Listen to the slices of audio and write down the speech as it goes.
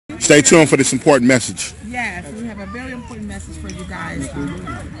Stay tuned for this important message. Yes, we have a very important message for you guys. Go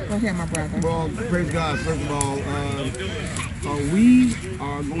ahead, my brother. Well, praise God. First of all, we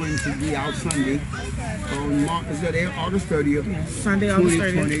are going to be out Sunday on August 30th, Yes, Sunday, August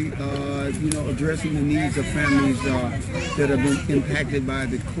 30th. 2020. Addressing the needs of families that have been impacted by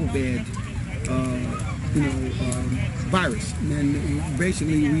the COVID, virus. And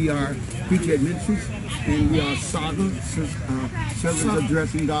basically, we are PreacherHead Ministries, and we are SAGAesc, Service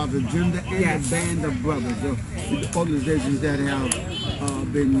Addressing God's Agenda, and the Band of Brothers, the organizations that have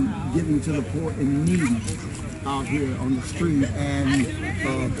been giving to the poor and needy out here on the street. And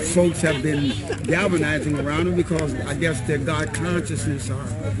folks have been galvanizing around them because I guess their God consciousness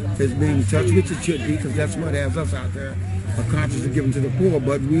is being touched, which it should be, because that's what has us out there. A conscience is given to the poor,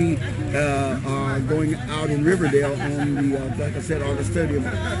 but we are going out in Riverdale on the, like I said, August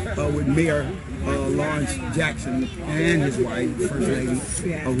 30th with Mayor Lawrence Jackson and his wife, First Lady,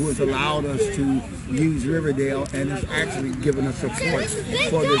 who has allowed us to use Riverdale and has actually given us support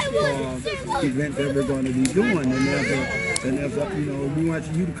for this event that we're going to be doing. And we want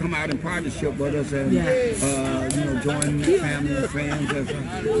you to come out in partnership with us and join family and friends as a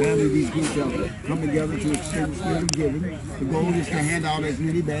family. These people come together to extend the spirit of giving. The goal is to hand out as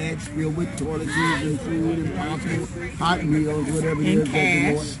many bags filled with toiletries and food and possible hot meals, whatever it is that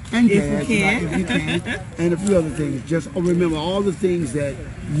the Lord, and cash, if you can, and a few other things. Just remember all the things that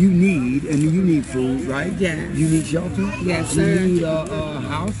you need, and you need food, right? Yes. You need shelter. Yes, sir. You need a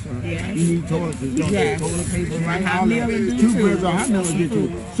house. Yes. You need toiletries. Don't Yes. toilet paper, right? Hot meal will do Two too. birds are hot meal will do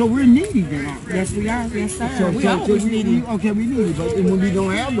too. So we're needy then, aren't we? Yes, we are. Yes, sir. So we always needy. Okay, we need it, but when we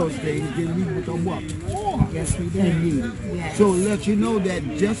don't have those things, then we become what? Poor. Yes, we do. And needy. Yes. So let you know that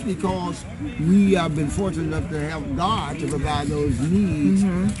just because we have been fortunate enough to have God to provide those needs,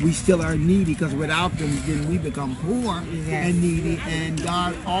 we still are needy, because without them, then we become poor and needy. And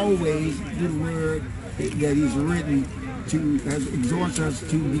God always, the word that He's written, has exhorts us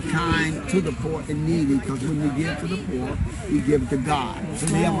to be kind to the poor and needy, because when we give to the poor, we give to God. So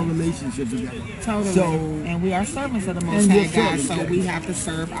we have a relationship together. Totally. So, and we are servants of the Most High God, so we have to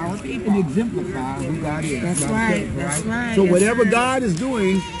serve our people. and exemplify who God is. That's right. That's right. So Yes, whatever sir. God is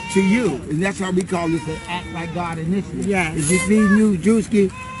doing to you, and that's how we call this an act like God initiative. Yes. If He feeding you Drewski,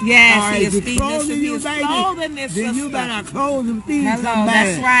 Yes, He is if feeding us, clothing He you, is baby, clothing this then you sister. better clothe and feed Hello, somebody.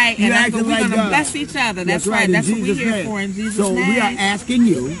 that's right. You And that's acting what we're like going to God. bless each other. That's right. in That's what we're Jesus' here name. for in Jesus' so name. we are asking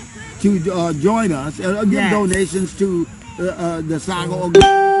you to join us and give Yes. donations to the Saga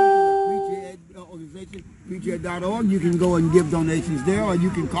organization, PreacherHead.org. You can go and give donations there, or you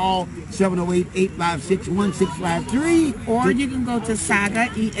can call 708-856-1653. Or you can go to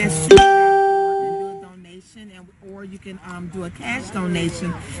SAGAesc and do a donation, or you can do a cash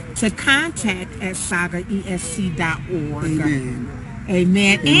donation to contact@sagaesc.org. Amen.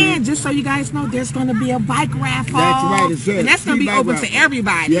 Amen. And just so you guys know, there's going to be a bike raffle. That's right. It says And that's going to be free open bike to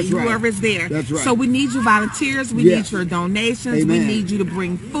everybody, That's right. whoever's there. That's right. So we need you volunteers. We need your donations. Amen. We need you to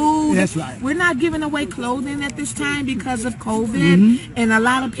bring food. That's right. We're not giving away clothing at this time because of COVID. And a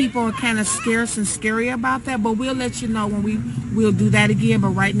lot of people are kind of scarce and scary about that. But we'll let you know when we'll do that again. But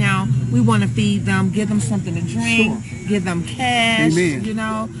right now, we want to feed them, give them something to drink, give them cash,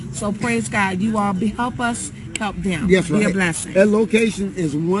 Amen. So praise God. You all help us. Help them. Yes, right. Be a blessing. That location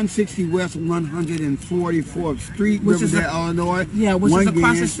is 160 West 144th Street, Riverdale, Illinois. Yeah, which is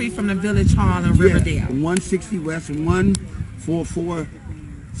across the street from the Village Hall in Riverdale. 160 West 144th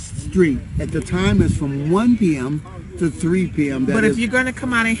Street. At the time, it's from 1 p.m. to 3 p.m. But if you're going to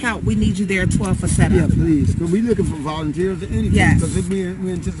come out and help, we need you there at 12 for 7. Yeah, please. Because we're looking for volunteers or anything. Yes. Because we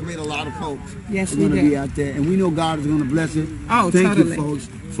anticipate a lot of folks Yes, are going to be out there. And we know God is going to bless it. Oh, Thank totally. you, folks,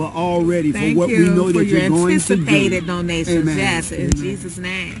 for already, Thank for what you we know for that your you're going to do. anticipated donations. Amen. Yes, in Amen. Jesus'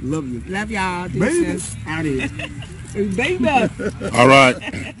 name. Love you. Love y'all. Baby. Out here. Baby. All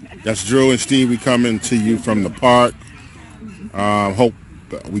right. That's Drew and Steve. We coming to you from the park. Hope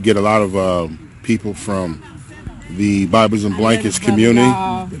we get a lot of people from the Bibles and Blankets community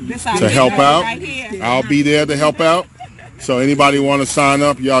to help out. I'll be there to help out. So anybody want to sign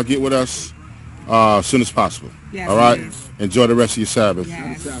up, y'all get with us as soon as possible. Yes, all right? Yes. Enjoy the rest of your Sabbath.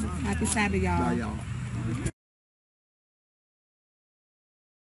 Yes. Happy Sabbath, y'all. Bye, y'all.